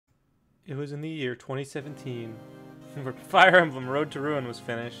It was in the year 2017 where Fire Emblem Road to Ruin was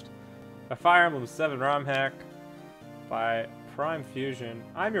finished. A Fire Emblem 7 ROM hack by Primefusion.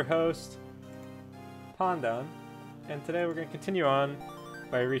 I'm your host, Pondon, and today we're going to continue on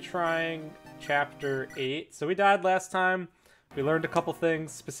by retrying Chapter 8. So we died last time. We learned a couple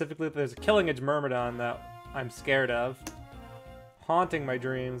things, specifically that there's a Killing Edge Myrmidon that I'm scared of, haunting my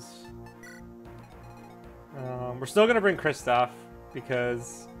dreams. We're still going to bring Kristoff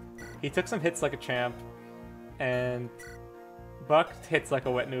because he took some hits like a champ, and Buck hits like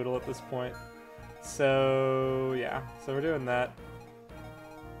a wet noodle at this point. So, yeah. So we're doing that.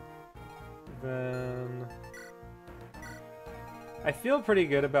 Then I feel pretty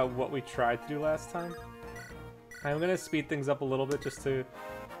good about what we tried to do last time. I'm going to speed things up a little bit just to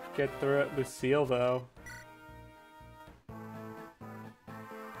get through it. Lucille, though.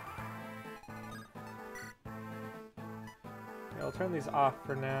 I'll turn these off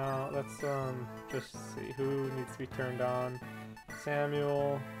for now. Let's just see who needs to be turned on.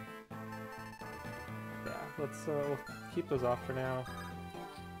 Samuel. Yeah, let's we'll keep those off for now.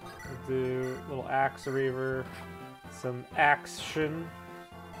 We'll do a little axe reaver, some action.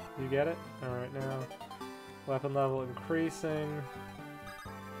 You get it? All right, now weapon level increasing.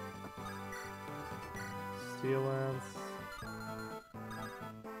 Steel lance.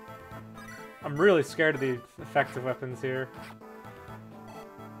 I'm really scared of the effective weapons here.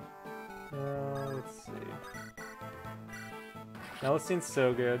 Let's see. Now this seems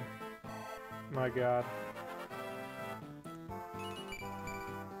so good. My god.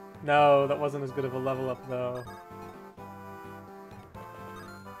 No, that wasn't as good of a level up though.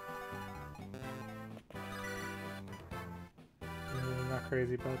 Not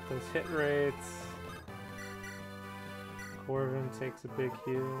crazy about those hit rates. Corvin takes a big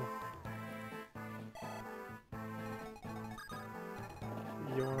heal.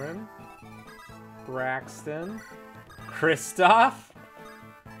 Yorin. Braxton. Kristoff.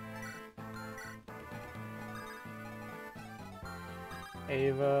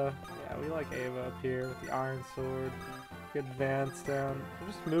 Ava. Yeah, we like Ava up here with the Iron Sword. Good advance down. We're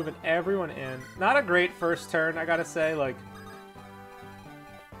just moving everyone in. Not a great first turn, I gotta say. Like,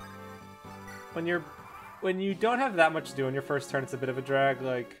 when you don't have that much to do in your first turn, it's a bit of a drag.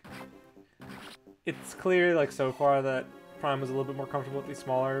 Like, it's clear, like, so far that Prime was a little bit more comfortable with these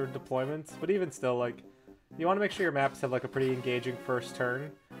smaller deployments, but even still, like, you want to make sure your maps have like a pretty engaging first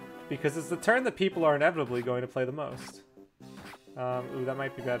turn, because it's the turn that people are inevitably going to play the most. Ooh, that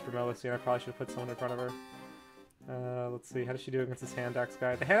might be bad for Melisine. I probably should have put someone in front of her. Let's see, how does she do against this hand axe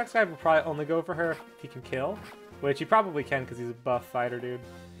guy? The hand axe guy will probably only go for her if he can kill, which he probably can because he's a buff fighter, dude.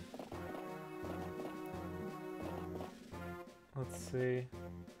 Let's see.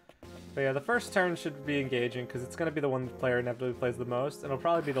 But yeah, the first turn should be engaging because it's going to be the one the player inevitably plays the most, and it'll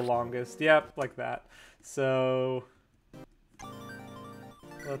probably be the longest. Yep, like that. So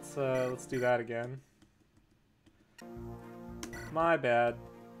let's do that again. My bad.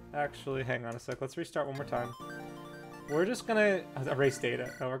 Actually, hang on a sec. Let's restart one more time. We're just gonna erase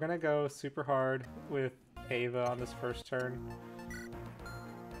data. No, we're gonna go super hard with Ava on this first turn.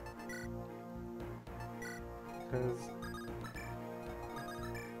 Because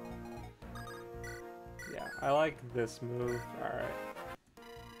yeah, I like this move. Alright.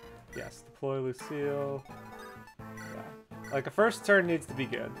 Yes, deploy Lucille. Yeah. Like, a first turn needs to be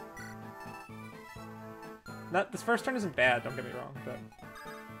good. This first turn isn't bad, don't get me wrong, but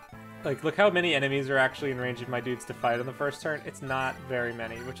like, look how many enemies are actually in range of my dudes to fight on the first turn. It's not very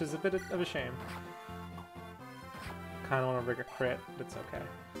many, which is a bit of a shame. Kinda wanna rig a crit, but it's okay.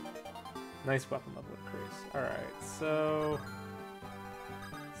 Nice weapon level increase. Alright, so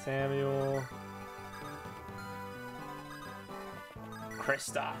Samuel.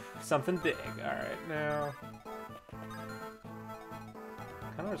 Kristoff. Something big. Alright, now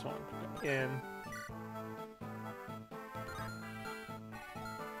kind of just want to go in.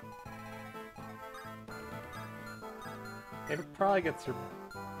 It probably gets her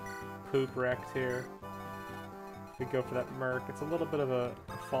poop wrecked here. If we go for that Merc, it's a little bit of a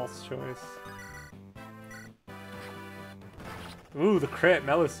false choice. Ooh, the crit,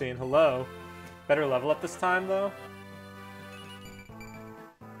 Melusine, hello. Better level up this time, though?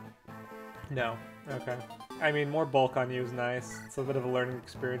 No. Okay. I mean, more bulk on you is nice. It's a bit of a learning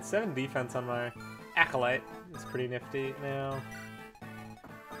experience. 7 defense on my Acolyte is pretty nifty. Now,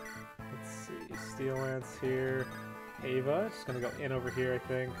 let's see. Steel Lance here. Ava, just gonna go in over here, I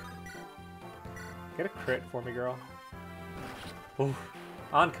think. Get a crit for me, girl. Ooh,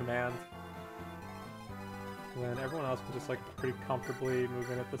 on command. And then everyone else can just, like, pretty comfortably move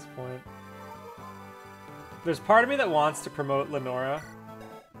in at this point. There's part of me that wants to promote Lenora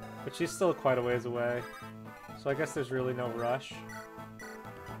But she's still quite a ways away. So I guess there's really no rush.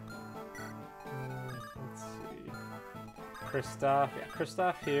 Let's see. Kristoff. Yeah,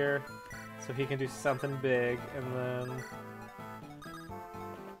 Kristoff here. So he can do something big. And then...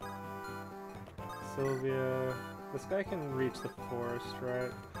 Sylvia... This guy can reach the forest,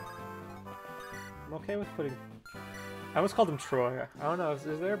 right? I'm okay with putting... I almost called him Troy. I don't know. Is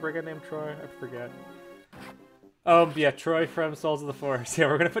there a brigand named Troy? I forget. Oh, yeah. Troy from Souls of the Forest. Yeah,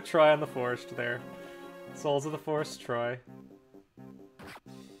 we're going to put Troy on the forest there. Souls of the Forest, Troy.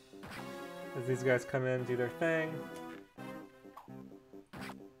 As these guys come in and do their thing.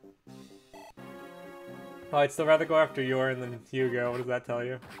 Oh, I'd still rather go after Yorin than Hugo. What does that tell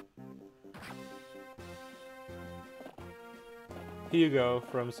you? Hugo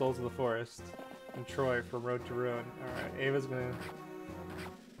from Souls of the Forest. And Troy from Road to Ruin. Alright, Ava's gonna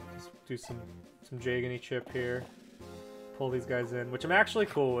just do some Jagany chip here. Pull these guys in, which I'm actually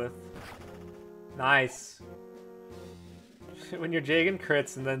cool with. Nice. When you're Jagan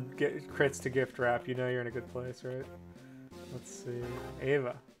crits and then get crits to gift wrap, you know you're in a good place, right? Let's see.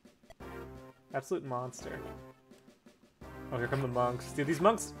 Ava. Absolute monster. Oh, here come the monks. Dude, these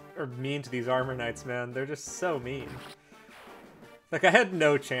monks are mean to these armor knights, man. They're just so mean. Like, I had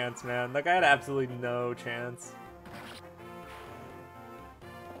no chance, man. Like, I had absolutely no chance.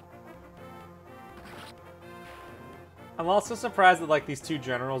 I'm also surprised that, like, these two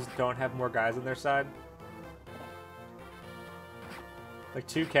generals don't have more guys on their side. Like,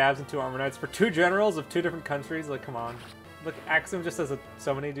 2 cabs and 2 armor knights for 2 generals of 2 different countries? Like, come on. Look, Axiom just has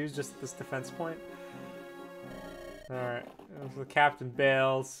so many dudes just at this defense point. Alright. The captain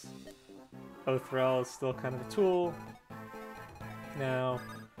bails. Othrel is still kind of a tool. Now,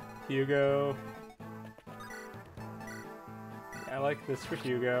 Hugo. Yeah, I like this for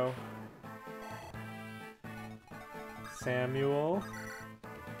Hugo. Samuel.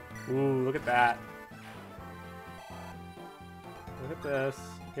 Ooh, look at that. Look at this.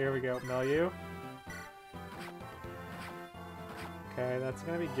 Here we go. Melu. Okay, that's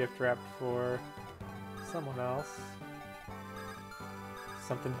gonna be gift wrapped for someone else.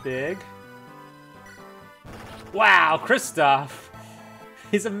 Something big. Wow, Kristoff!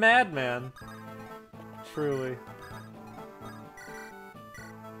 He's a madman. Truly.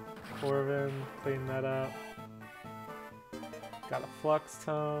 Corvin, clean that up. Got a Flux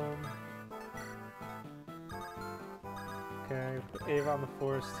Tome. Okay, put Ava on the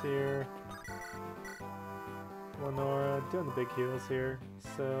forest here. Lenora, doing the big heals here.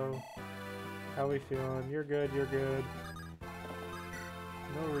 So, how we feeling? You're good, you're good.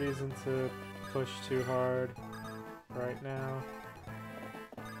 No reason to push too hard right now.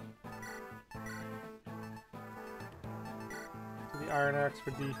 Do the Iron Axe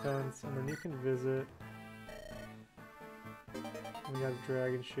for defense, and then you can visit. We got a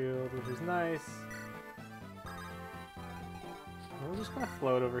Dragon Shield, which is nice. We're just gonna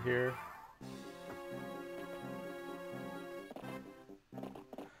float over here.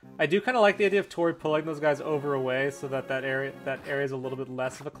 I do kind of like the idea of Tori pulling those guys over away so that that area is a little bit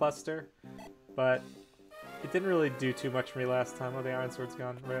less of a cluster, but it didn't really do too much for me last time. Oh, the Iron Sword's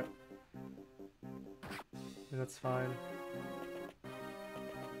gone. Rip. And that's fine.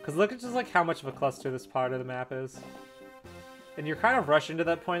 Because look at just like how much of a cluster this part of the map is. And you're kind of rushing to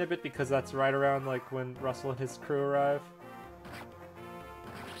that point a bit because that's right around like when Russell and his crew arrive.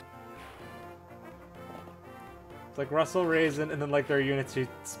 It's like Russell, Raisin, and then like their units who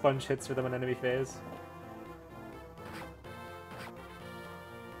sponge hits for them in enemy phase.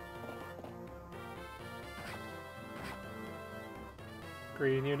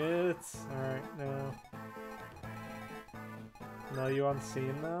 Green units. Alright, no. No, you on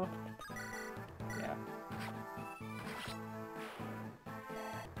scene though? Yeah.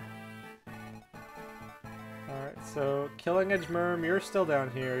 Alright, so Killing Edge Merm, you're still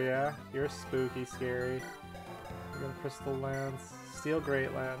down here, yeah? You're spooky, scary. You got a Crystal Lance, Steel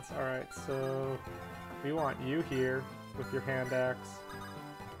Great Lance. Alright, so we want you here with your Hand Axe.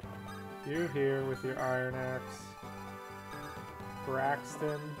 You here with your Iron Axe.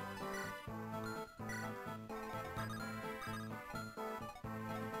 Braxton.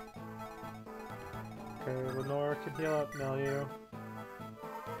 Okay, Lenore can heal up Melu.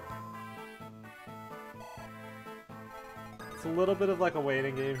 It's a little bit of like a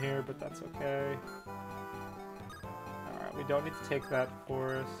waiting game here, but that's okay. Alright, we don't need to take that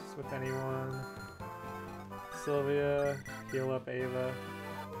forest with anyone. Sylvia, heal up Ava.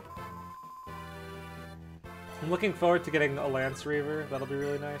 I'm looking forward to getting a Lance Reaver. That'll be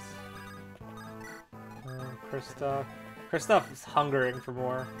really nice. Kristoff. Kristoff is hungering for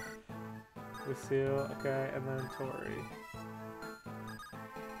more. Lucille, okay, and then Tori.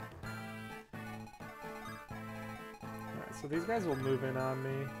 So these guys will move in on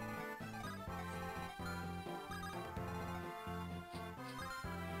me.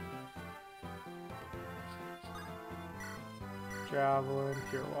 Javelin,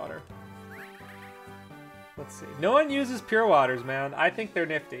 pure water. Let's see. No one uses pure waters, man. I think they're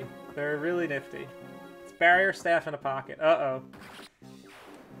nifty. They're really nifty. It's barrier staff in a pocket. Uh-oh.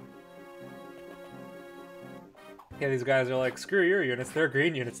 Yeah, these guys are like, screw your units. They're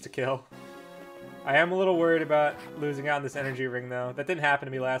green units to kill. I am a little worried about losing out in this energy ring, though. That didn't happen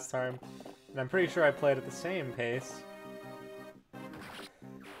to me last time. And I'm pretty sure I played at the same pace.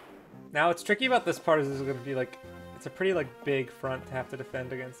 Now, what's tricky about this part is this is going to be, like, it's a pretty, like, big front to have to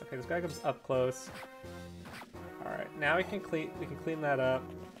defend against. Okay, this guy comes up close. Alright, now we can clean that up.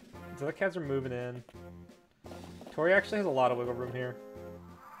 These other cats are moving in. Tori actually has a lot of wiggle room here.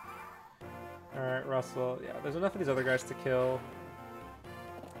 Alright, Russell. Yeah, there's enough of these other guys to kill.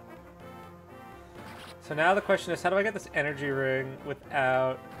 So now the question is, how do I get this energy ring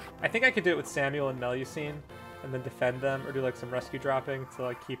without... I think I could do it with Samuel and Melusine, and then defend them, or do like some rescue dropping to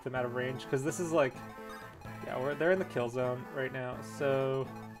like keep them out of range. Because this is like... Yeah, they're in the kill zone right now, so...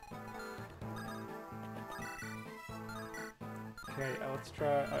 Okay, yeah, let's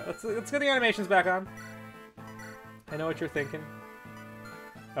try... let's get the animations back on. I know what you're thinking.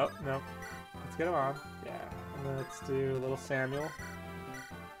 Oh, no. Let's get him on. Yeah. And then let's do a little Samuel.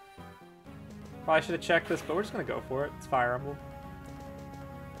 Probably should have checked this, but we're just going to go for it. It's Fire Emblem.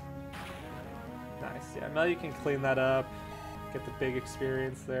 Nice. Yeah, Mel, you can clean that up. Get the big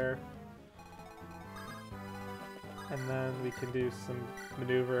experience there. And then we can do some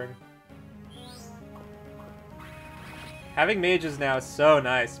maneuvering. Having mages now is so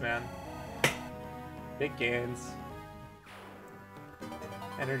nice, man. Big gains.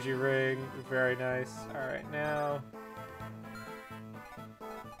 Energy ring, very nice. Alright, now...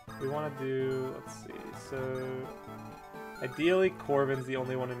 we want to do... let's see, so... ideally, Corvin's the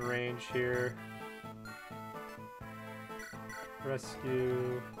only one in range here.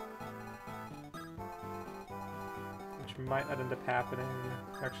 Rescue... which might not end up happening.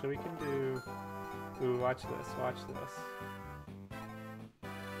 Actually, we can do... ooh, watch this, watch this.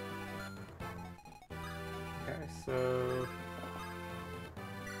 Okay, so...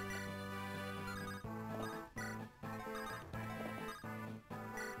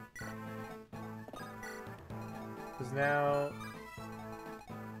 because now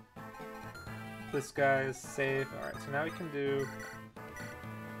this guy is safe. Alright, so now we can do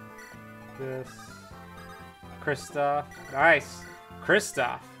this. Kristoff. Nice!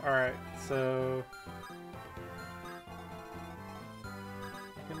 Kristoff! Alright, so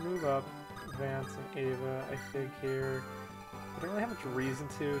we can move up Vance and Ava, I think, here. I don't really have much reason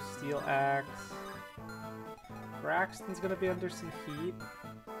to. Steel Axe. Braxton's gonna be under some heat.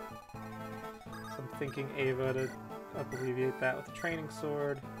 So I'm thinking Ava to alleviate that with a training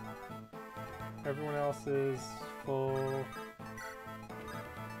sword. Everyone else is full.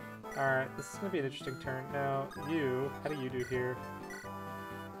 Alright, this is gonna be an interesting turn. Now, you, how do you do here?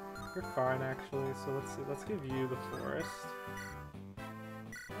 You're fine, actually, so let's see. Let's give you the forest.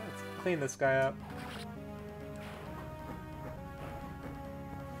 Let's clean this guy up.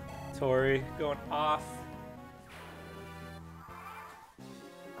 Tori going off.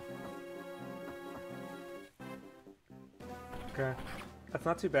 Okay. That's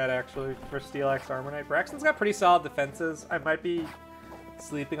not too bad, actually, for Steel Axe Armor Knight. Braxton's got pretty solid defenses. I might be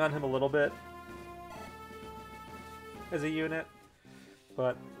sleeping on him a little bit as a unit,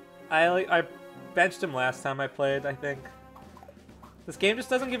 but I benched him last time I played, I think. This game just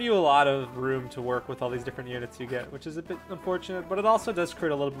doesn't give you a lot of room to work with all these different units you get, which is a bit unfortunate, but it also does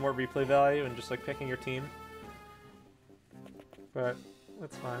create a little bit more replay value and just like picking your team. But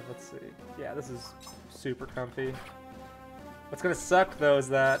that's fine, let's see. Yeah, this is super comfy. What's gonna suck though is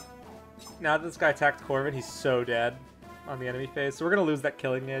that now that this guy attacked Corvin, he's so dead on the enemy phase. So we're gonna lose that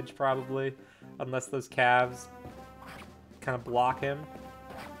killing edge probably, unless those calves kind of block him.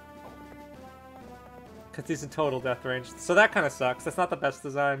 Because he's in total death range. So that kind of sucks. That's not the best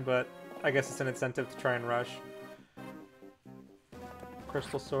design, but I guess it's an incentive to try and rush.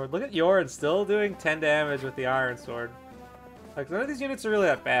 Crystal Sword. Look at Yorin still doing 10 damage with the Iron Sword. Like, none of these units are really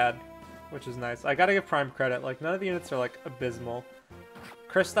that bad, which is nice. I gotta give Prime credit. Like, none of the units are, like, abysmal.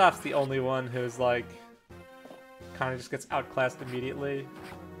 Kristoff's the only one who's, like, kind of just gets outclassed immediately.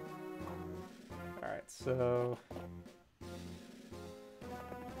 Alright, so...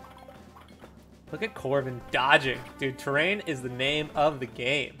 look at Corvin dodging. Dude, terrain is the name of the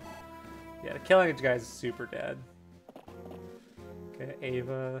game. Yeah, the killing edge guy is super dead. Okay,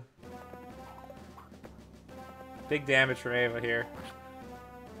 Ava. Big damage from Ava here.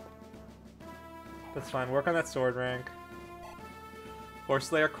 That's fine. Work on that sword rank. Force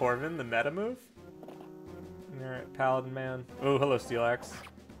Slayer Corvin, the meta move? Alright, Paladin Man. Oh, hello, Steel Axe.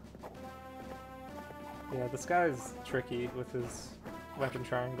 Yeah, this guy's tricky with his weapon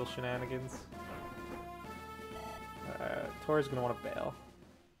triangle shenanigans. Tori's gonna want to bail.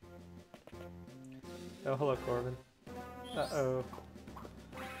 Oh, hello, Corvin. Uh-oh.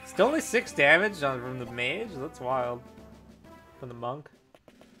 Still only 6 damage from the mage? That's wild. From the monk.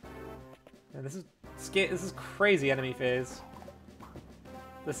 And this is crazy enemy phase.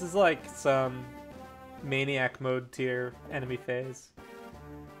 This is like some maniac mode tier enemy phase.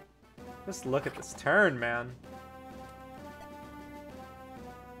 Just look at this turn, man.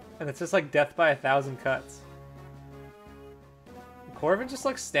 And it's just like death by 1,000 cuts. Corvin just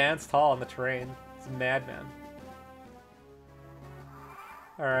like stands tall on the terrain. He's a madman.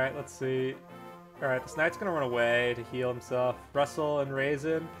 Alright, let's see. Alright, this knight's gonna run away to heal himself. Russell and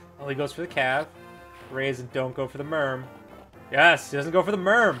Raisin. Oh, he goes for the cav. Raisin, don't go for the merm. Yes, he doesn't go for the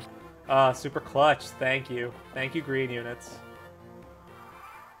merm. Super clutch. Thank you. Thank you, green units.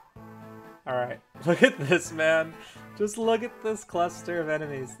 Alright, look at this, man. Just look at this cluster of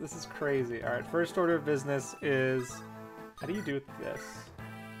enemies. This is crazy. Alright, first order of business is... How do you do this?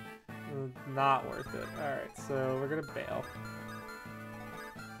 Not worth it. Alright, so we're gonna bail.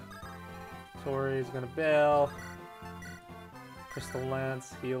 Tori's gonna bail. Crystal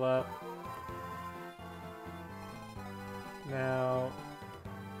Lance, heal up. Now...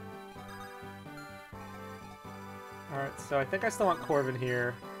 Alright, so I think I still want Corvin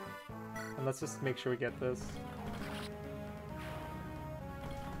here. And let's just make sure we get this.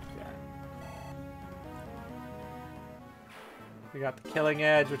 Yeah. We got the Killing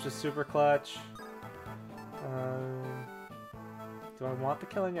Edge, which is super clutch. Do I want the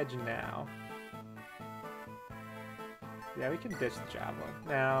Killing Edge now? Yeah, we can ditch the Javelin.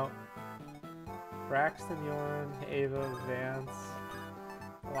 Now, Braxton, Yorn, Ava, Vance.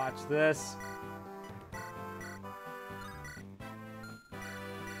 Watch this.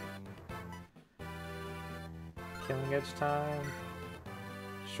 Killing Edge time.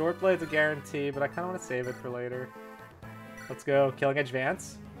 Short Blade's a guarantee, but I kind of want to save it for later. Let's go. Killing Edge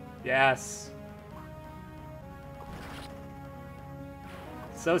Vance? Yes.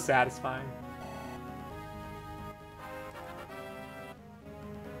 So satisfying.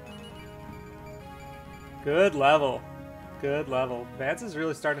 Good level. Good level. Vance is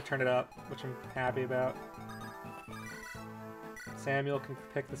really starting to turn it up, which I'm happy about. Samuel can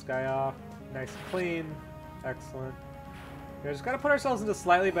pick this guy off. Nice and clean. Excellent. We just gotta put ourselves into a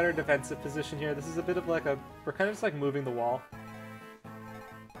slightly better defensive position here. This is a bit of like a... We're kind of just like moving the wall.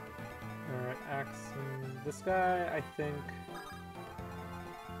 Alright, axing this guy, I think...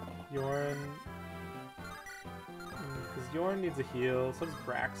 Yorn... Because Yorn needs a heal, so does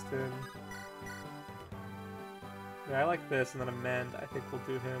Braxton. Yeah, I like this, and then Amend, I think will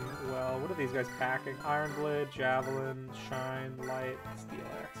do him well. What are these guys packing? Iron Blade, Javelin, Shine, Light, Steel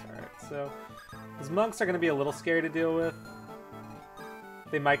Axe. Alright, so... These monks are going to be a little scary to deal with.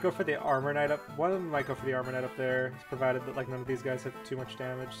 They might go for the Armor Knight up... One of them might go for the Armor Knight up there, provided that like none of these guys have too much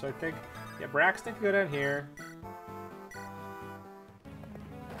damage. So I think... Yeah, Braxton can go down here.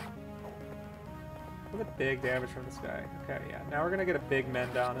 Look at big damage from this guy. Okay, yeah. Now we're going to get a big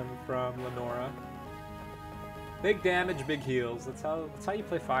mend on him from Lenora. Big damage, big heals. That's how you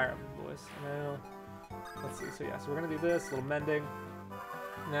play Fire Emblem, boys. Now, let's see. So yeah, so we're gonna do this, a little mending.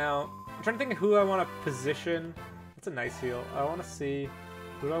 Now, I'm trying to think of who I want to position. That's a nice heal. I want to see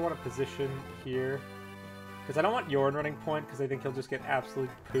who do I want to position here. Because I don't want Yorn running point, because I think he'll just get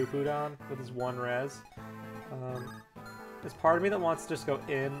absolutely poo-pooed on with his one res. There's part of me that wants to just go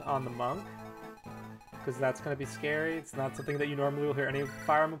in on the monk, because that's going to be scary. It's not something that you normally will hear any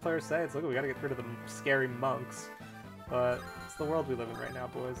Fire Emblem players say. It's like, oh, we got to get rid of the scary monks. But it's the world we live in right now,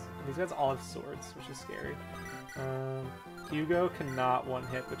 boys. And these guys all have swords, which is scary. Hugo cannot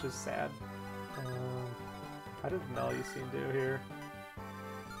one-hit, which is sad. How did Melusine do here?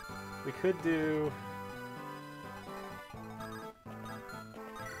 We could do...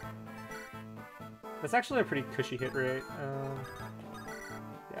 That's actually a pretty cushy hit rate.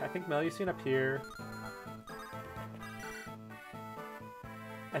 Yeah, I think Melusine up here.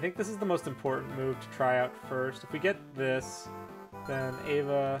 I think this is the most important move to try out first. If we get this, then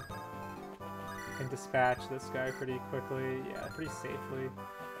Ava can dispatch this guy pretty quickly. Yeah, pretty safely.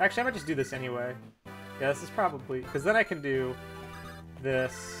 Actually, I might just do this anyway. Yeah, this is probably... Because then I can do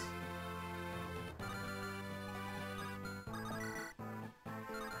this.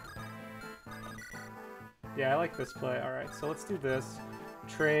 Yeah, I like this play. Alright, so let's do this.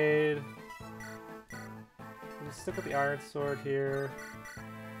 Trade. We'll stick with the Iron Sword here.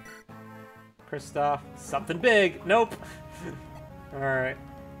 Kristoff. Something big! Nope! Alright.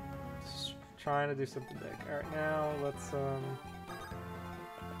 Just trying to do something big. Alright, now let's,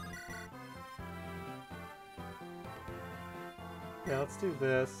 yeah, let's do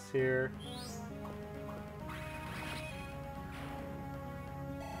this here.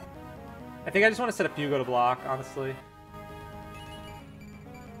 I think I just want to set up Hugo to block, honestly.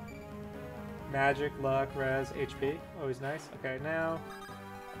 Magic, luck, res, HP. Always nice. Okay, now...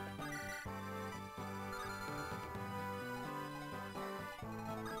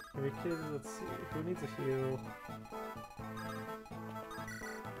 we could, let's see, who needs a heal?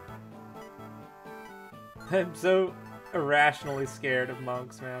 I'm so irrationally scared of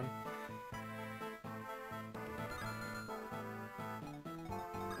monks, man.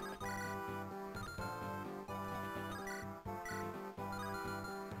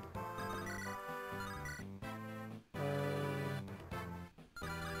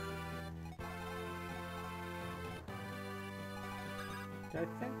 I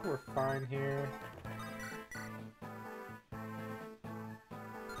think we're fine here.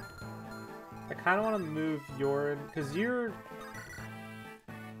 I kind of want to move Yorin, because you're...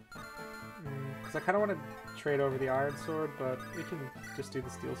 because I kind of want to trade over the Iron Sword, but we can just do the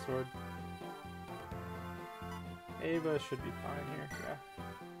Steel Sword. Ava should be fine here, yeah.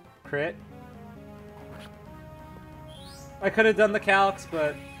 Crit. I could have done the calcs,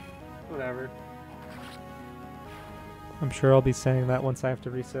 but whatever. I'm sure I'll be saying that once I have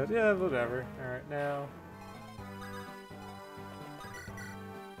to reset. Yeah, whatever. Alright, now...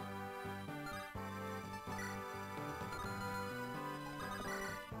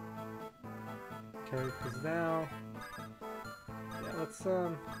 okay, because now... yeah, let's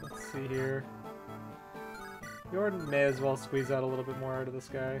see here. Jordan may as well squeeze out a little bit more out of this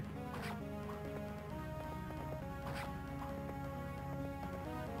guy.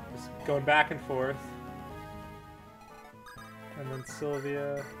 Just going back and forth. And then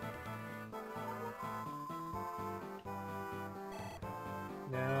Sylvia.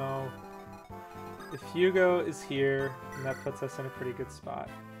 Now, if Hugo is here, then that puts us in a pretty good spot.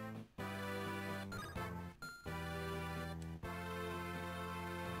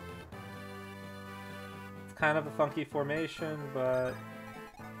 It's kind of a funky formation, but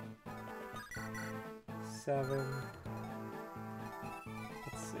 7.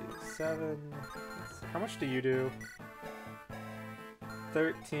 Let's see, 7. How much do you do?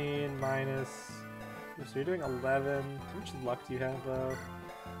 13 minus... so you're doing 11. How much luck do you have, though?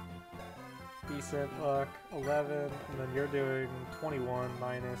 Decent luck. 11. And then you're doing 21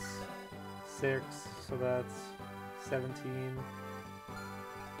 minus 6. So that's 17.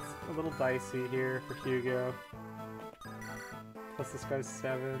 It's a little dicey here for Hugo. Plus this guy's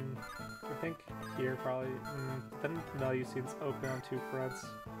 7. I think here probably... then Melusine's open on 2 fronts.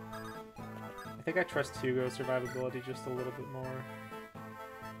 I think I trust Hugo's survivability just a little bit more.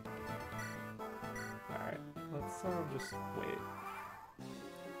 Let's just wait.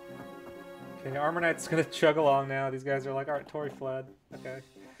 Okay, Armor Knight's gonna chug along now. These guys are like, alright, Tori fled. Okay.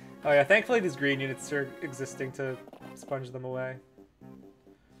 Oh yeah, thankfully these green units are existing to sponge them away.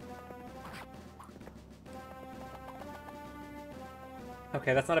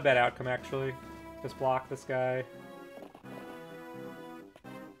 Okay, that's not a bad outcome, actually. Just block this guy.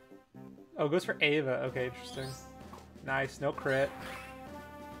 Oh, goes for Ava. Okay, interesting. Nice, no crit.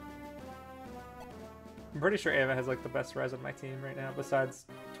 I'm pretty sure Ava has like the best res on my team right now, besides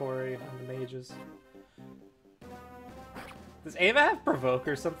Tori and the mages. Does Ava have provoke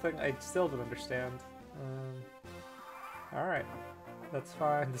or something? I still don't understand. Alright. That's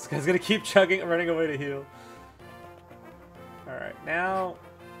fine. This guy's gonna keep chugging, running away to heal. Alright, now...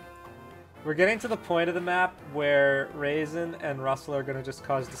 we're getting to the point of the map where Raisin and Russell are gonna just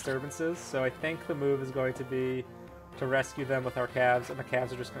cause disturbances, so I think the move is going to be to rescue them with our calves, and the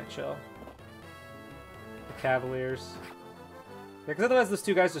calves are just gonna chill. Cavaliers. Yeah, because otherwise those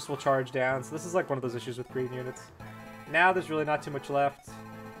two guys just will charge down, so this is like one of those issues with green units. Now there's really not too much left.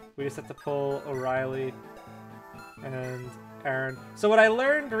 We just have to pull O'Reilly and Aaron. So what I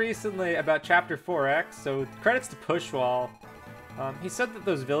learned recently about Chapter 4X, so credits to Pushwall, he said that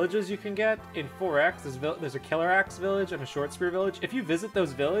those villages you can get in 4X, there's a Killer Axe village and a Short Spear village. If you visit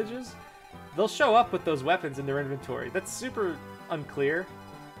those villages, they'll show up with those weapons in their inventory. That's super unclear.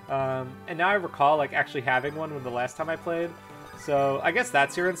 And now I recall like actually having one when the last time I played. So I guess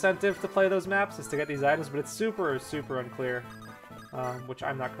that's your incentive to play those maps, is to get these items, but it's super, super unclear. Which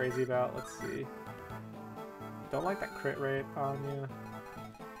I'm not crazy about. Let's see. Don't like that crit rate on you.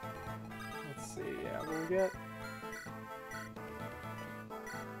 Let's see, yeah, we'll get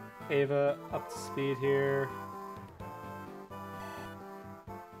Ava up to speed here.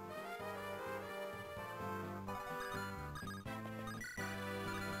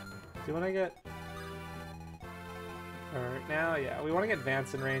 Do you want to get... Alright, now, yeah, we want to get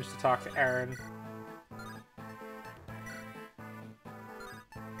Vance in range to talk to Aaron.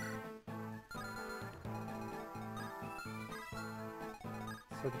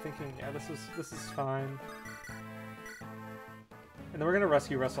 So I'm thinking, yeah, this is fine. And then we're gonna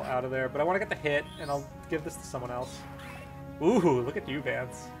rescue Russell out of there, but I want to get the hit, and I'll give this to someone else. Ooh, look at you,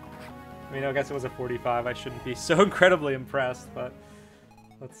 Vance. I mean, I guess it was a 45. I shouldn't be so incredibly impressed, but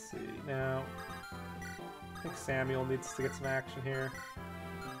let's see. Now, I think Samuel needs to get some action here.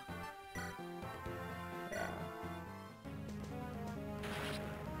 Yeah.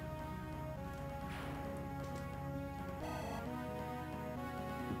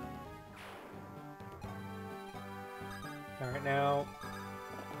 Alright, now...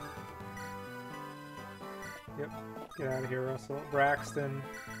 Yep, get out of here, Russell. Braxton.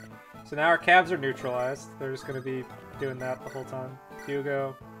 So now our cabs are neutralized. They're just going to be doing that the whole time.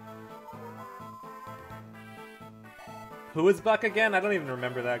 Hugo. Who is Buck again? I don't even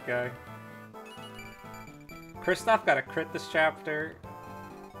remember that guy. Kristoff got a crit this chapter.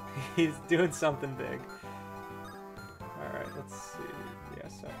 He's doing something big. Alright, let's see. Yeah,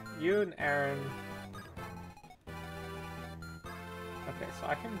 so you and Aaron... Okay, so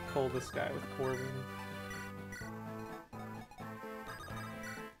I can pull this guy with Corbin.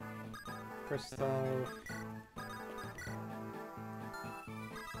 Kristoff.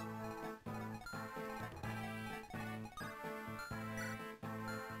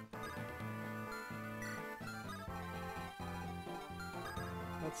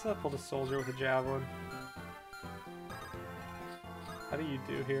 Let's pull the soldier with a javelin. How do you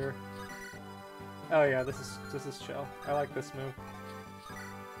do here? Oh yeah, this is chill. I like this move.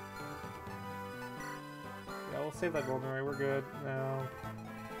 Yeah, we'll save that vulnerary. We're good now.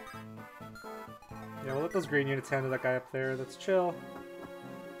 Yeah, we'll let those green units handle that guy up there. That's chill.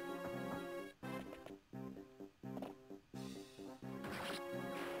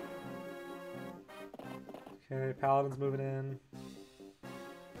 Okay, Paladin's moving in.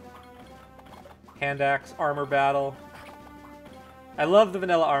 Hand axe, armor battle. I love the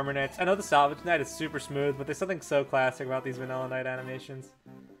vanilla armor knights. I know the salvage knight is super smooth, but there's something so classic about these vanilla knight animations.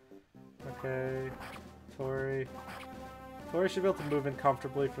 Okay, Tori. Tori should be able to move in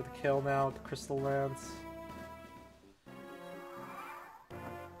comfortably for the kill now with the Crystal Lance.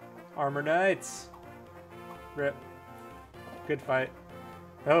 Armor Knights! Rip. Good fight.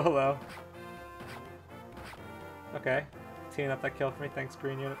 Oh, hello. Okay. Teeing up that kill for me. Thanks,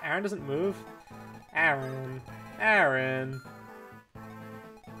 green unit. Aaron doesn't move? Aaron. Aaron.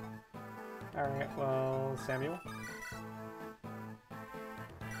 Alright, well, Samuel.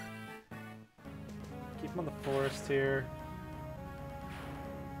 Keep him on the forest here.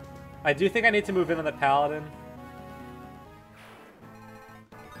 I do think I need to move in on the Paladin.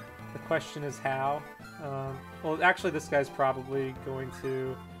 The question is how. Well, actually, this guy's probably going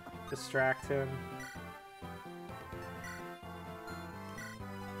to distract him.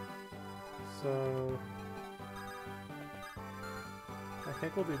 So... I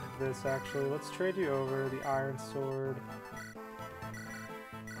think we'll do this, actually. Let's trade you over the Iron Sword.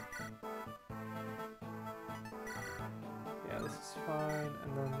 Yeah, this is fine.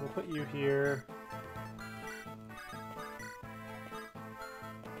 And then we'll put you here.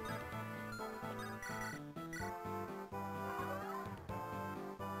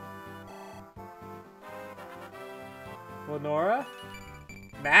 Lenora?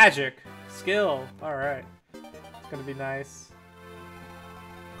 Magic! Skill! Alright. It's gonna be nice.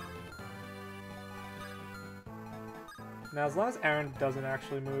 Now, as long as Aaron doesn't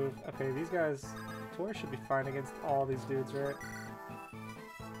actually move... Okay, these guys... Tori should be fine against all these dudes, right?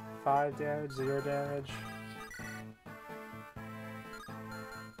 5 damage, 0 damage.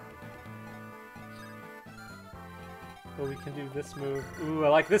 But we can do this move. Ooh, I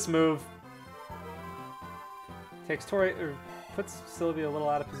like this move! Takes Tori... or puts Sylvia a little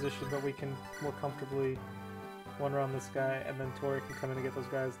out of position, but we can more comfortably one-round this guy, and then Tori can come in and get those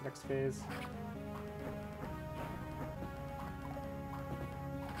guys next phase.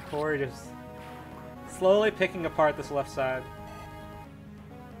 Tori just slowly picking apart this left side.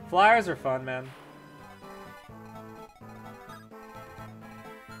 Flyers are fun, man.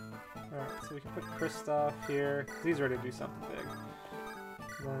 Alright, so we can put Kristoff here, because he's ready to do something big.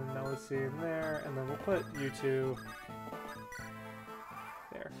 And then now let's see him there, and then we'll put you two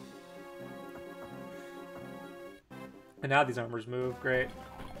there. And now these armors move, great.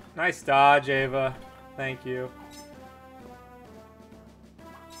 Nice dodge, Ava. Thank you.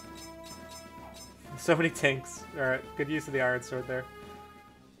 So many tanks. Alright, good use of the Iron Sword there.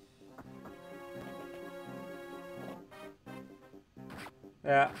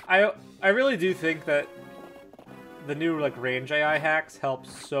 Yeah, I really do think that the new like range AI hacks help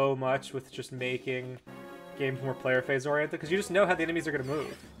so much with just making games more player phase oriented, because you just know how the enemies are going to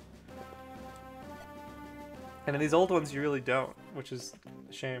move. And in these old ones, you really don't, which is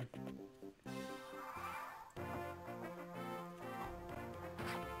a shame.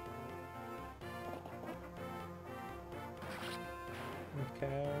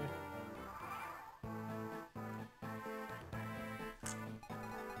 Okay.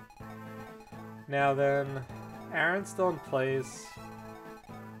 Now then, Aaron's still in place.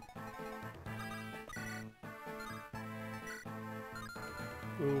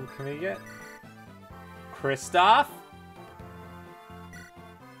 Ooh, can we get Kristoff?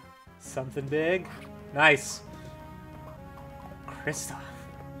 Something big? Nice. Kristoff.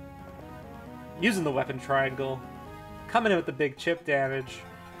 Using the weapon triangle. Coming in with the big chip damage.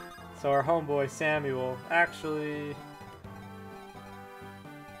 So our homeboy Samuel actually...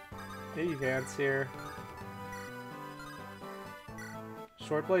 Maybe Vance here.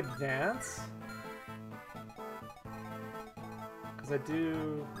 Short blade Vance? Because I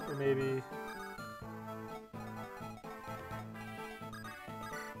do... Or maybe...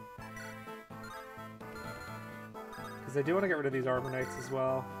 Because I do want to get rid of these Armor Knights as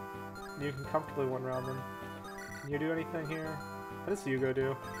well. You can comfortably one-round them. Can you do anything here? What does Hugo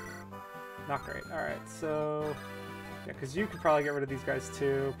do? Not great. Alright, so... Yeah, because you could probably get rid of these guys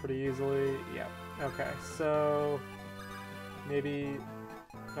too pretty easily. Yeah. Okay, so... Maybe...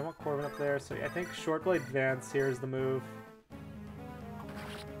 I want Corvin up there, so yeah, I think Short Blade Vance here is the move.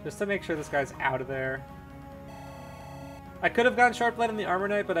 Just to make sure this guy's out of there. I could have gone Short Blade on the Armor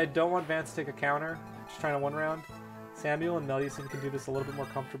Knight, but I don't want Vance to take a counter. Just trying to one-round. Samuel and Melusin can do this a little bit more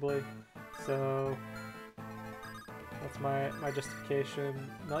comfortably. So... That's my justification.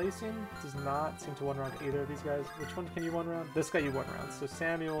 Melusin does not seem to one-round either of these guys. Which one can you one-round? This guy you one-round. So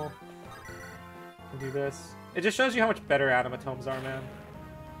Samuel can do this. It just shows you how much better Atomatomes are, man.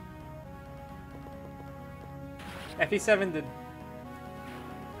 FE7 did...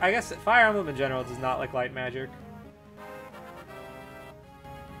 I guess Fire Emblem in general does not like light magic.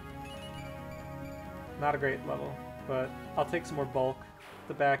 Not a great level, but I'll take some more bulk.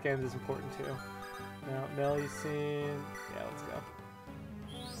 The back end is important too. Now, Melusin... Yeah, let's go.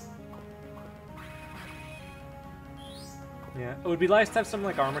 Yeah, it would be nice to have some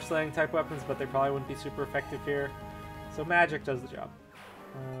like armor slaying type weapons, but they probably wouldn't be super effective here. So magic does the job.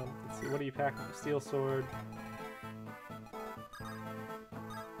 Let's see, what are you packing? Steel sword.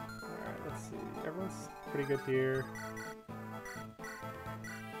 Alright, let's see. Everyone's pretty good here.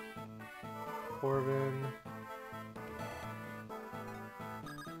 Corvin.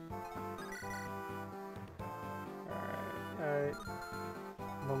 Alright,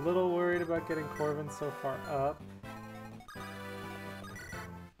 I'm a little worried about getting Corvin so far up.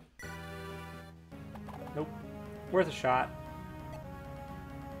 Nope. Worth a shot.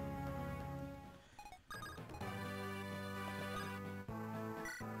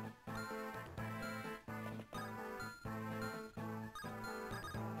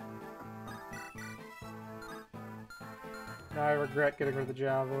 Now I regret getting rid of the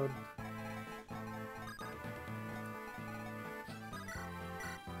javelin.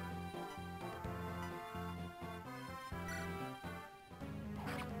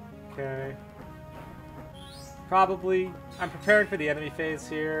 Okay. Probably. I'm preparing for the enemy phase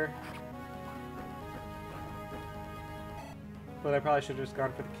here. But I probably should have just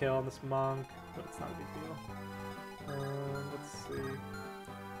gone for the kill on this monk. But it's not a big deal. Let's see.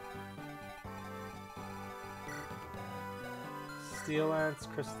 Steel Lance,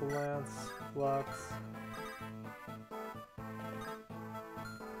 Crystal Lance, Flux.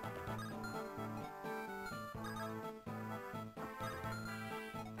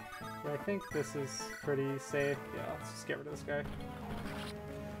 Yeah, I think this is pretty safe. Yeah, let's just get rid of this guy.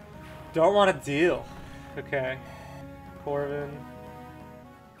 Don't want to deal. Okay. Corvin.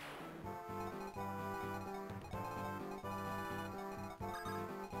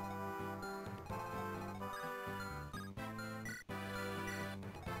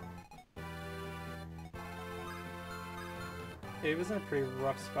 He was in a pretty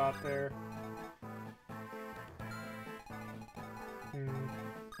rough spot there.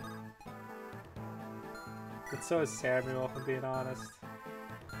 But so is Samuel, if I'm being honest.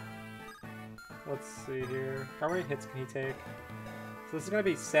 Let's see here. How many hits can he take? So this is going to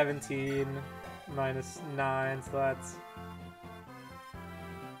be 17 minus 9, so that's...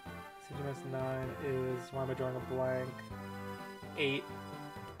 17 minus 9 is... Why am I drawing a blank? 8.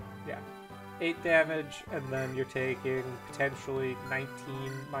 Yeah. 8 damage, and then you're taking potentially 19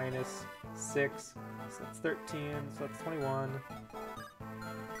 minus 6, so that's 13, so that's 21.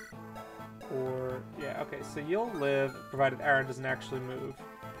 Or, yeah, okay, so you'll live, provided Aaron doesn't actually move.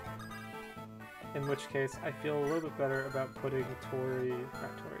 In which case, I feel a little bit better about putting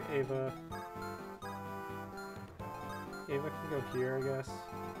Ava. Ava can go here, I guess.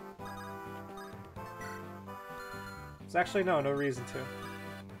 There's actually no reason to.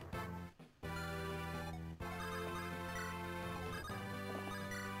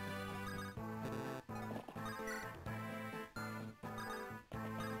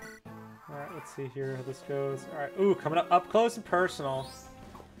 Alright, let's see here how this goes. Alright, ooh, coming up close and personal.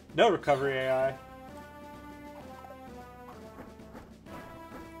 No recovery AI.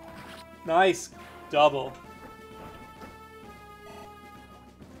 Nice double.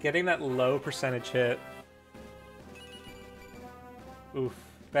 Getting that low percentage hit. Oof.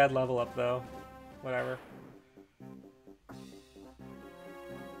 Bad level up though. Whatever.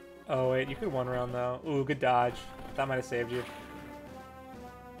 Oh wait, you could one round though. Ooh, good dodge. That might have saved you.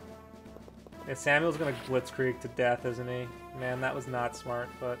 Yeah, Samuel's gonna blitzkrieg to death, isn't he? Man, that was not smart,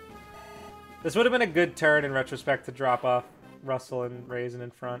 but... This would have been a good turn in retrospect to drop off Russell and Raisin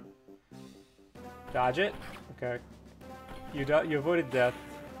in front. Dodge it? Okay. You avoided death.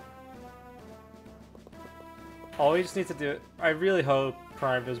 All we just need to do... I really hope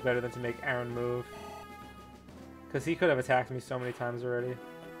Prime does better than to make Aaron move. Because he could have attacked me so many times already.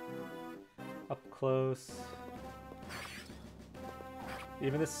 Up close.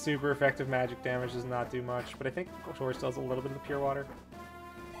 Even this super effective magic damage does not do much, but I think Tor still has a little bit of the pure water.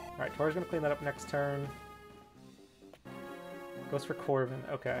 Alright, Tor's gonna clean that up next turn. Goes for Corvin,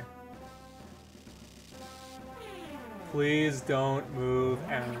 okay. Please don't move,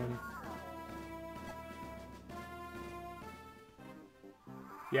 Aaron.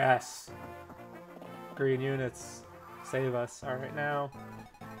 Yes. Green units. Save us. Alright, now.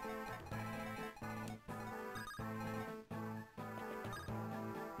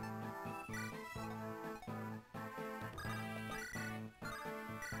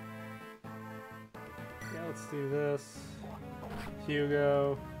 Yeah, let's do this.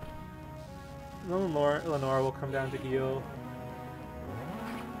 Hugo. Lenore will come down to heal.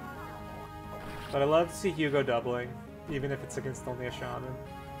 But I love to see Hugo doubling, even if it's against only a shaman.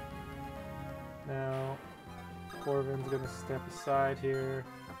 Now, Corvin's gonna step aside here.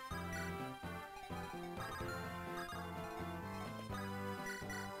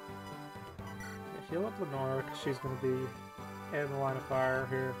 Yeah, heal up Lenore, because she's gonna be in the line of fire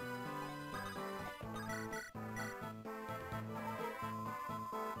here.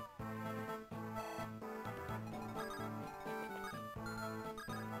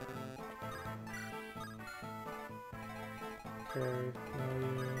 Okay, now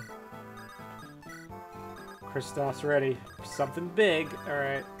you... Kristoff's ready for something big.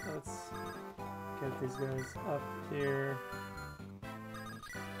 Alright, let's get these guys up here.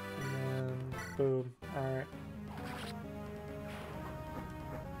 And then, boom. Alright.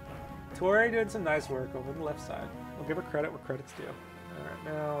 Tori doing some nice work over on the left side. I'll give her credit where credit's due. Alright,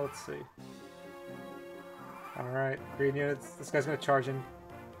 now let's see. Alright, green units. This guy's gonna charge in.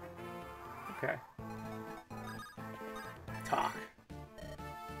 Okay. Talk.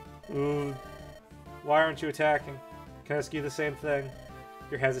 Ooh. Why aren't you attacking? Can I ask you the same thing?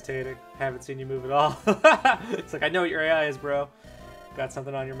 You're hesitating. Haven't seen you move at all. It's like, I know what your AI is, bro. Got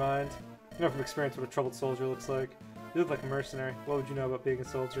something on your mind? You know from experience what a troubled soldier looks like. You look like a mercenary. What would you know about being a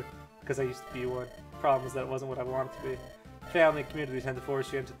soldier? Because I used to be one. The problem is that it wasn't what I wanted to be. Family and community tend to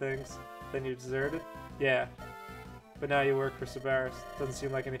force you into things. Then you deserted? Yeah. But now you work for Sabaris. Doesn't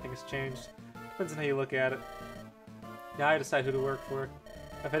seem like anything has changed. Depends on how you look at it. Now I decide who to work for.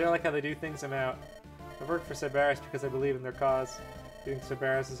 If I don't like how they do things, I'm out. I've worked for Sabaris because I believe in their cause. You think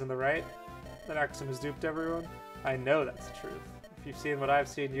Sabaris is in the right? That Axum has duped everyone? I know that's the truth. If you've seen what I've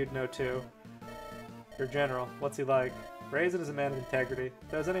seen, you'd know too. Your general, what's he like? Raisin is a man of integrity. If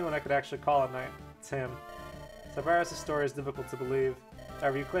there's anyone I could actually call at night, it's him. Sabaris' story is difficult to believe.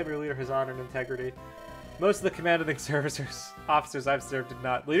 However, you claim your leader has honor and integrity. Most of the commanding officers I've served did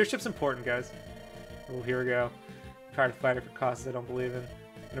not. Leadership's important, guys. Oh, here we go. I'm tired of fighting for causes I don't believe in.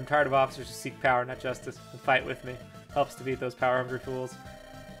 And I'm tired of officers who seek power, not justice, and fight with me. Helps to beat those power-hungry fools.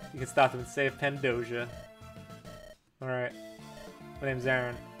 You can stop them and save Pandosia. Alright. My name's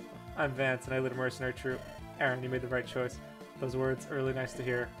Aaron. I'm Vance, and I lead a mercenary troop. Aaron, you made the right choice. Those words are really nice to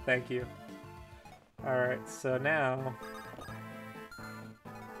hear. Thank you. Alright, so now...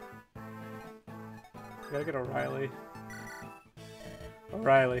 we gotta get O'Reilly.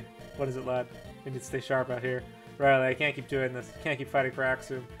 O'Reilly. What is it, lad? We need to stay sharp out here. Riley, I can't keep doing this. Can't keep fighting for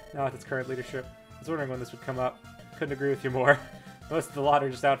Axum, not with its current leadership. I was wondering when this would come up. Couldn't agree with you more. Most of the lot are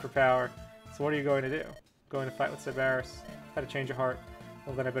just out for power. So what are you going to do? Going to fight with Sabaris? Had to change your heart.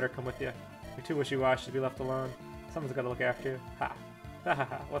 Well then I better come with you. You're too wishy-washy to be left alone. Someone's gotta look after you. Ha. Ha ha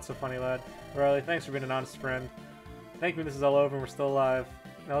ha. What's so funny, lad? Riley, thanks for being an honest friend. Thank me this is all over and we're still alive.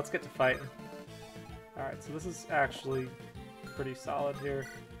 Now let's get to fighting. Alright, so this is actually pretty solid here.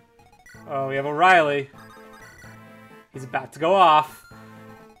 Oh, we have O'Reilly. He's about to go off.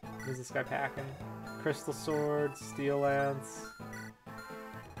 What is this guy packing? Crystal Sword, Steel Lance.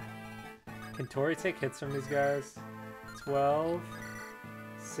 Can Tori take hits from these guys? 12.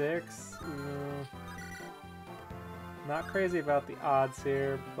 6. Not crazy about the odds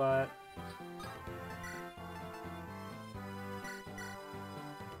here, but...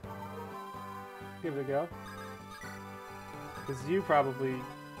 give it a go. Because you probably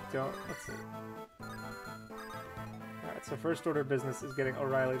don't... let's see. Alright, so first order of business is getting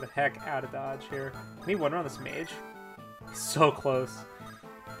O'Reilly the heck out of dodge here. Can he one-run this mage? He's so close.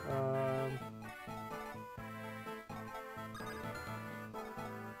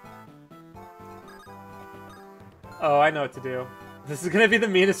 Oh, I know what to do. This is gonna be the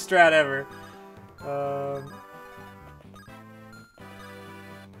meanest strat ever.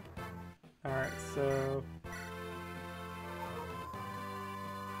 Alright, so...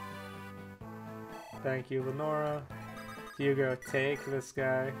 thank you, Lenora. Hugo, take this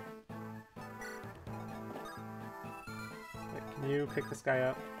guy. Wait, can you pick this guy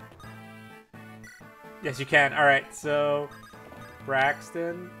up? Yes, you can. Alright, so...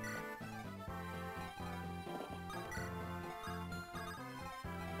 Braxton...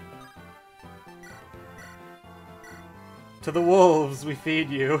 to the wolves, we feed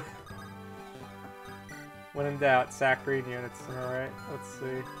you. When in doubt, sack green units. Alright, let's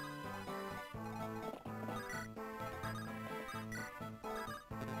see.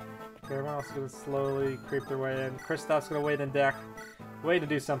 Okay, everyone else is gonna slowly creep their way in. Kristoff's gonna wait in deck. Wait to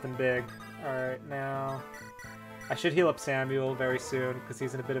do something big. Alright, now... I should heal up Samuel very soon, because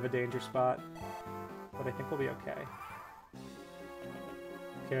he's in a bit of a danger spot. But I think we'll be okay.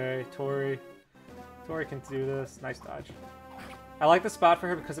 Okay, Tori. Tori can do this. Nice dodge. I like the spot for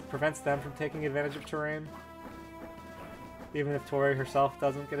her because it prevents them from taking advantage of terrain. Even if Tori herself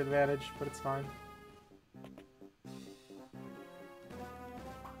doesn't get advantage, but it's fine.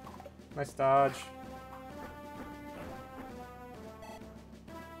 Nice dodge.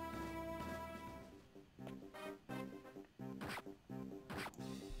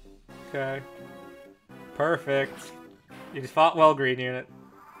 Okay. Perfect. You just fought well, green unit.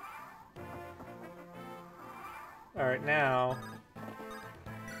 Alright, now...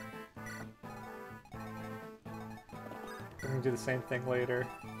 we're gonna do the same thing later,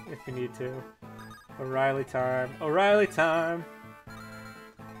 if we need to. O'Reilly time. O'Reilly time!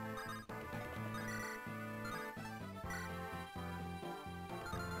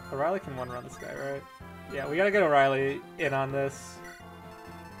 O'Reilly can one-run this guy, right? Yeah, we gotta get O'Reilly in on this.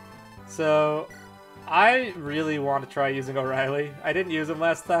 So... I really want to try using O'Reilly. I didn't use him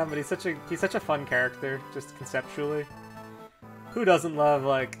last time, but he's such a fun character, just conceptually. Who doesn't love,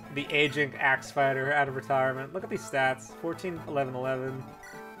 like, the aging axe fighter out of retirement? Look at these stats. 14, 11, 11.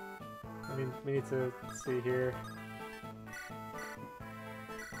 I mean, we need to see here.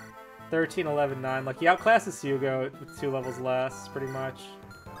 13, 11, 9. Like, he outclasses Hugo with 2 levels less, pretty much.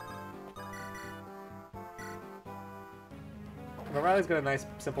 And O'Reilly's got a nice,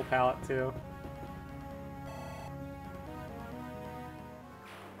 simple palette, too.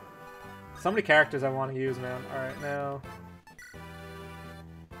 So many characters I want to use, man. Alright, now...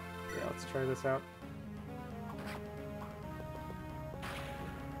 yeah, let's try this out.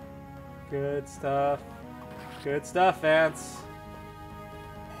 Good stuff. Good stuff, Vance.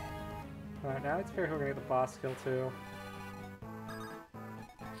 Alright, now it's fair we're gonna get the boss kill, too.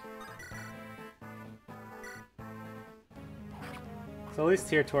 So at least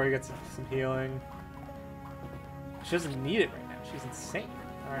here Tori gets some healing. She doesn't need it right now. She's insane.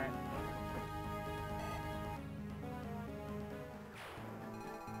 Alright.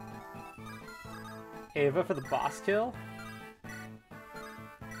 Ava for the boss kill?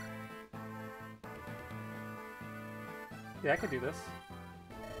 Yeah, I could do this.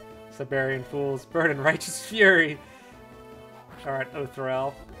 Siberian Fools, burn in righteous fury! Alright,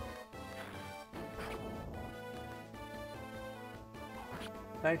 Othrel.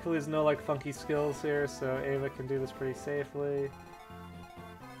 Thankfully there's no, like, funky skills here, so Ava can do this pretty safely.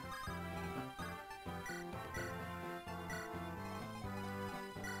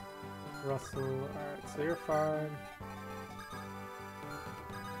 Russell, alright, so you're fine.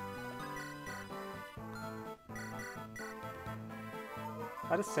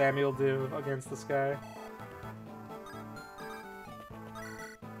 How does Samuel do against this guy?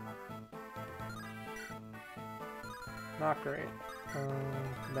 Not great.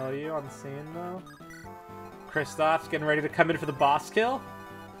 Milieu on the scene though. Kristoff's getting ready to come in for the boss kill?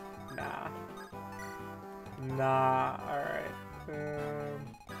 Nah. Nah, alright.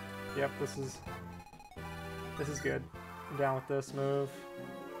 Yep, this is good. I'm down with this move.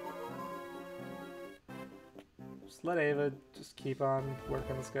 Just let Ava just keep on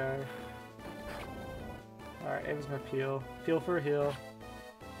working this guy. Alright, Ava's gonna peel. Peel for a heal.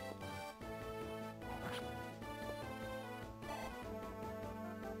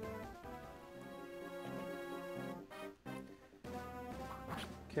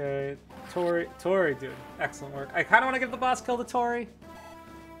 Okay, Tori, dude, excellent work. I kind of want to give the boss kill to Tori,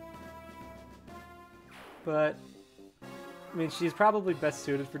 but I mean, she's probably best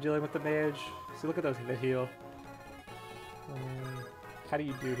suited for dealing with the mage. So look at the heal. How do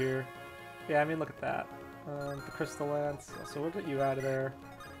you do here? Yeah, I mean, look at that. The Crystal Lance. So we'll get you out of there.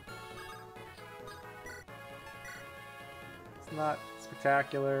 It's not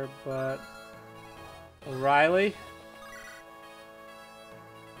spectacular, but Riley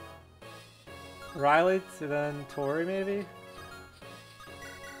to then Tori, maybe?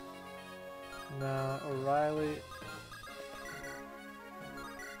 No, O'Reilly.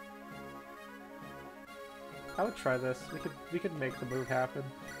 I would try this. We could make the move happen.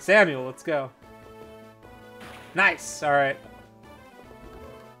 Samuel, let's go. Nice. All right.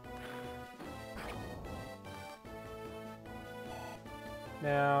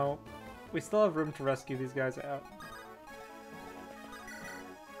 Now, we still have room to rescue these guys out.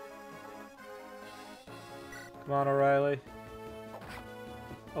 Come on, O'Reilly.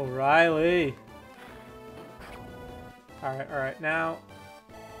 O'Reilly! Alright, now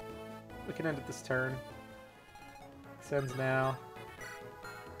we can end it this turn. Sends now.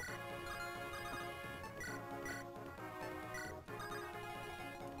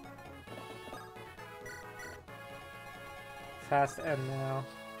 This has to end now.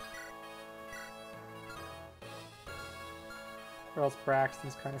 Or else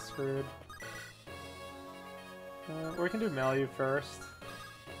Braxton's kind of screwed. Or we can do Milieu first.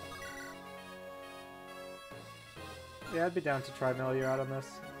 Yeah, I'd be down to try Milieu out on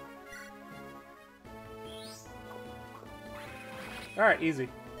this. Alright, easy.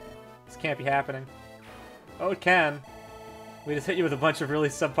 This can't be happening. Oh, it can. We just hit you with a bunch of really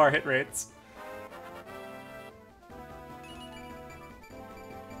subpar hit rates.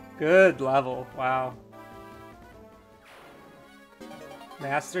 Good level. Wow.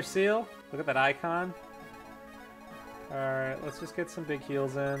 Master Seal? Look at that icon. Alright, let's just get some big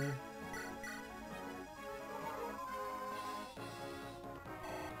heals in.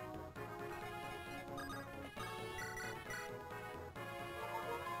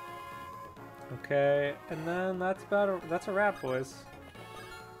 Okay, and then that's a wrap, boys.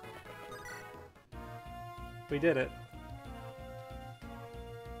 We did it.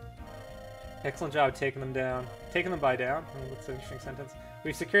 Excellent job taking them down. Taking them by down? Oh, that's an interesting sentence.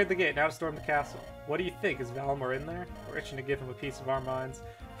 We've secured the gate, now to storm the castle. What do you think? Is Valimor in there? We're itching to give him a piece of our minds.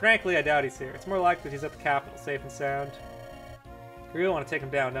 Frankly, I doubt he's here. It's more likely that he's at the capital, safe and sound. You really want to take him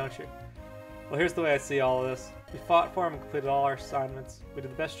down, don't you? Well, here's the way I see all of this. We fought for him and completed all our assignments. We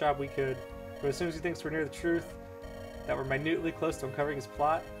did the best job we could. But as soon as he thinks we're near the truth, that we're minutely close to uncovering his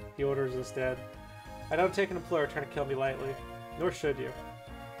plot, he orders us dead. I don't take an employer trying to kill me lightly. Nor should you.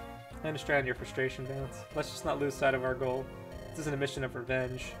 I understand your frustration, Vance. Let's just not lose sight of our goal. This isn't a mission of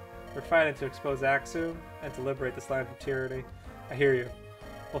revenge. We're fighting to expose Axum and to liberate this land from tyranny. I hear you.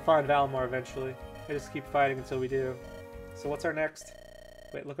 We'll find Valimor eventually. I just keep fighting until we do. So what's our next?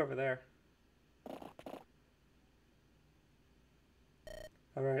 Wait, look over there.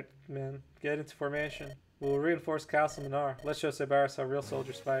 Alright, man. Get into formation. We'll reinforce Castle Minar. Let's show Sabaris how real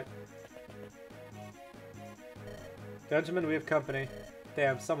soldiers fight. Gentlemen, we have company.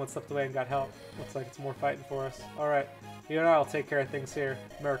 Damn, someone slipped away and got help. Looks like it's more fighting for us. Alright, you and I will take care of things here.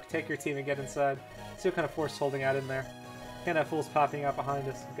 Merc, take your team and get inside. See what kind of force holding out in there. Can't have fools popping out behind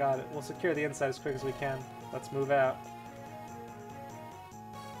us. Got it. We'll secure the inside as quick as we can. Let's move out.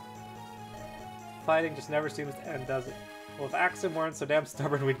 Fighting just never seems to end, does it? Well, if Axum weren't so damn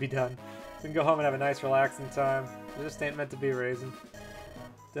stubborn, we'd be done. We can go home and have a nice relaxing time. It just ain't meant to be Raisin.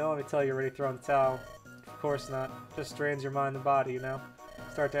 Don't let me tell you you're already throwing the towel. Of course not. Just strains your mind and body, you know?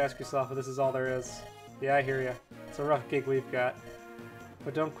 Start to ask yourself if this is all there is. Yeah, I hear ya. It's a rough gig we've got.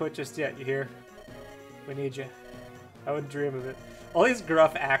 But don't quit just yet, you hear? We need you. I wouldn't dream of it. All these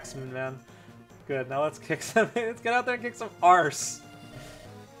gruff axemen, man. Good, now let's kick some. Let's get out there and kick some arse.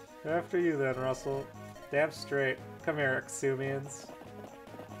 After you then, Russell. Damn straight. Come here, Axumians.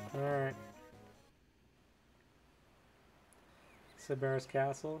 Alright. Sabaris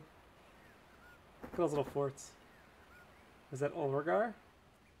Castle. Look at those little forts. Is that Ulrigar?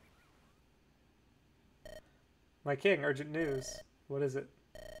 My king, urgent news. What is it?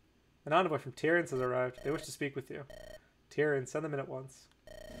 An envoy from Tyrannus has arrived. They wish to speak with you. Tyrannus, send them in at once.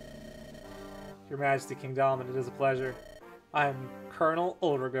 Your Majesty, King Dalman, it is a pleasure. I am Colonel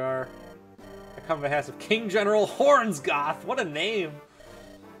Ulrigar. I come on behalf of King General Hornsgoth. What a name!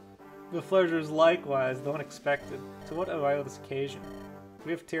 The pleasure is likewise, though unexpected. To what do I owe this occasion?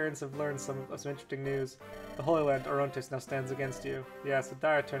 We of Tyrannus have learned some interesting news. The Holy Land, Orontes, now stands against you. Yes, a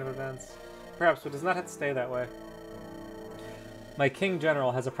dire turn of events. Perhaps, but it does not have to stay that way. My King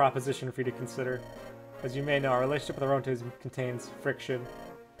General has a proposition for you to consider. As you may know, our relationship with Orontes contains friction.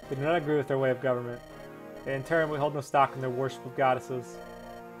 We do not agree with their way of government. In turn, we hold no stock in their worship of goddesses.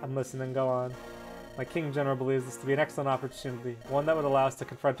 I'm listening, go on. My King General believes this to be an excellent opportunity, one that would allow us to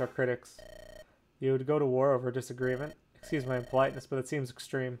confront our critics. You would go to war over a disagreement? Excuse my impoliteness, but it seems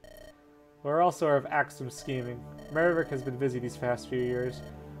extreme. We're also aware of Axum's scheming. Merivik has been busy these past few years.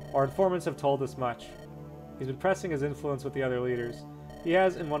 Our informants have told us much. He's been pressing his influence with the other leaders. He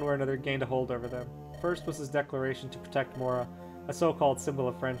has, in one way or another, gained a hold over them. First was his declaration to protect Mora, a so-called symbol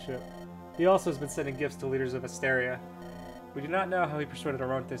of friendship. He also has been sending gifts to leaders of Asteria. We do not know how he persuaded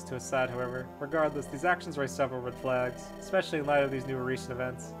Orontes to his side, however. Regardless, these actions raise several red flags, especially in light of these new recent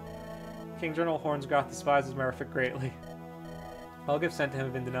events. King General Hornsgoth despises Merivik greatly. All gifts sent to him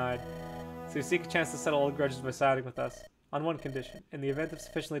have been denied, so you seek a chance to settle all grudges by siding with us. On one condition. In the event of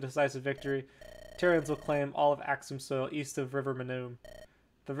sufficiently decisive victory, Tyrannus will claim all of Axum's soil east of River Manum.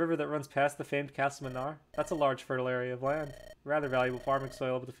 The river that runs past the famed Castle Minar? That's a large fertile area of land. Rather valuable farming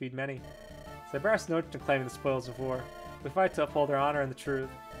soil able to feed many. So bear us no interest in claiming the spoils of war. We fight to uphold our honor and the truth.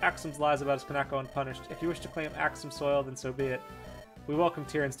 Axum's lies about us cannot go unpunished. If you wish to claim Axum soil, then so be it. We welcome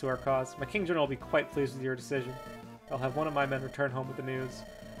Tyrannus to our cause. My King General will be quite pleased with your decision. I'll have one of my men return home with the news.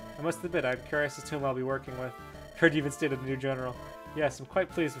 I must admit, I'm curious as to whom I'll be working with. Heard you even stated a new general. Yes, I'm quite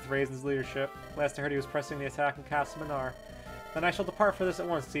pleased with Raisin's leadership. Last I heard he was pressing the attack on Castle Minar. Then I shall depart for this at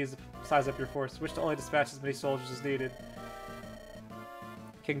once to size up your force. Wish to only dispatch as many soldiers as needed.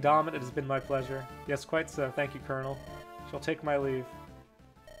 King Dalman, it has been my pleasure. Yes, quite so. Thank you, Colonel. Shall take my leave.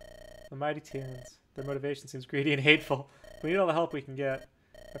 The mighty Tyrannus. Their motivation seems greedy and hateful. We need all the help we can get.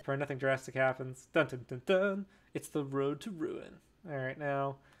 I pray nothing drastic happens. Dun dun dun dun. It's the road to ruin. All right,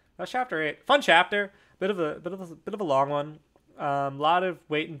 now that's chapter 8. Fun chapter. Bit of a long one. Lot of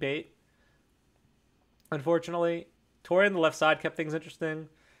wait and bait. Unfortunately, Tori on the left side kept things interesting.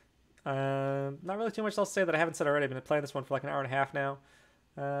 Not really too much else to say that I haven't said already. I've been playing this one for like an hour and a half now.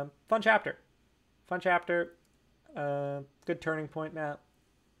 Fun chapter. Fun chapter. Good turning point map.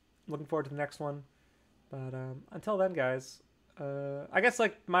 Looking forward to the next one. But until then, guys, I guess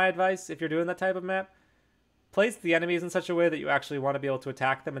like my advice, if you're doing that type of map, place the enemies in such a way that you actually want to be able to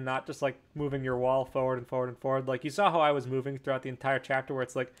attack them and not just like moving your wall forward and forward and forward. Like you saw how I was moving throughout the entire chapter, where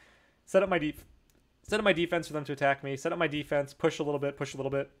it's like set up my defense for them to attack me, set up my defense, push a little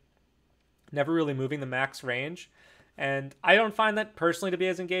bit, never really moving the max range. And I don't find that personally to be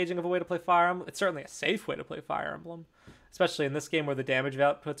as engaging of a way to play Fire Emblem. It's certainly a safe way to play Fire Emblem, especially in this game where the damage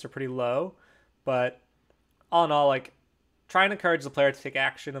outputs are pretty low. But all in all, like, try and encourage the player to take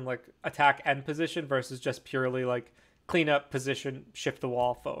action and like attack end position versus just purely like clean up position, shift the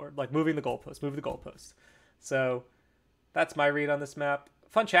wall forward, like move the goalpost. So that's my read on this map.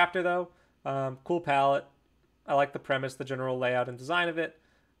 Fun chapter though. Cool palette. I like the premise, the general layout and design of it.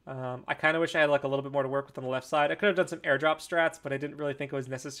 I kind of wish I had like a little bit more to work with on the left side. I could have done some airdrop strats, but I didn't really think it was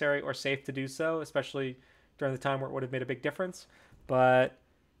necessary or safe to do so, especially during the time where it would have made a big difference. But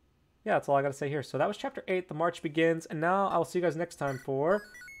yeah, that's all I got to say here. So that was chapter 8, The March Begins, and now I will see you guys next time for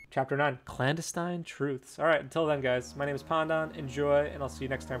chapter 9, Clandestine Truths. All right, until then, guys, my name is Pandan. Enjoy, and I'll see you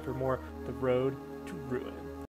next time for more The Road to Ruin.